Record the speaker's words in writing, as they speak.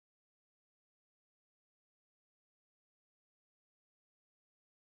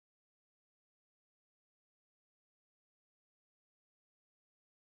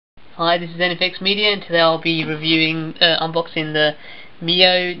Hi, this is NFX Media, and today I'll be reviewing, unboxing the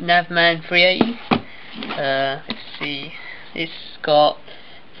Mio Navman 380. Let's see, it's got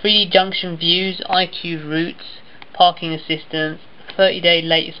 3D junction views, IQ routes, parking assistance, 30-day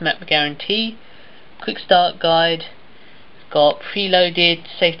latest map guarantee, quick start guide, it's got preloaded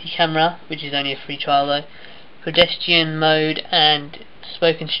safety camera, which is only a free trial though, pedestrian mode and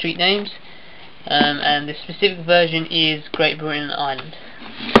spoken street names, and the specific version is Great Britain and Ireland.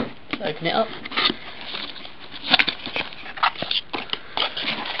 Open it up.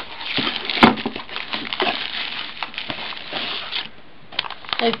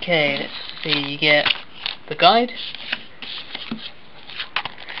 Okay, let's see, you get the guide,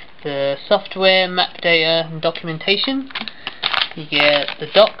 the software, map data and documentation, you get the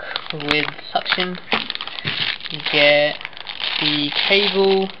dock with suction, you get the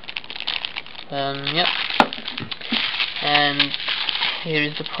cable, yep, and here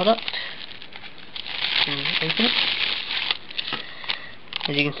is the product. Open it.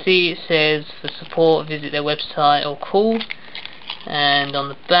 As you can see, it says for support visit their website or call, and on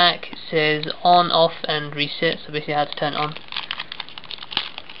the back it says on, off and reset, so basically how to turn it on.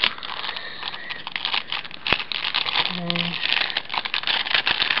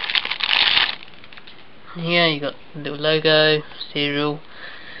 Here you got the little logo, serial,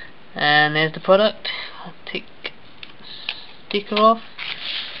 and there's the product. I'll take sticker off.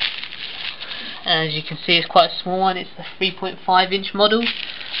 As you can see, it's quite a small one. It's a 3.5 inch model.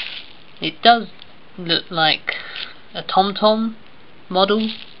 It does look like a TomTom model.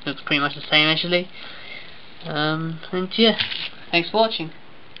 Looks pretty much the same actually. And yeah, thanks for watching.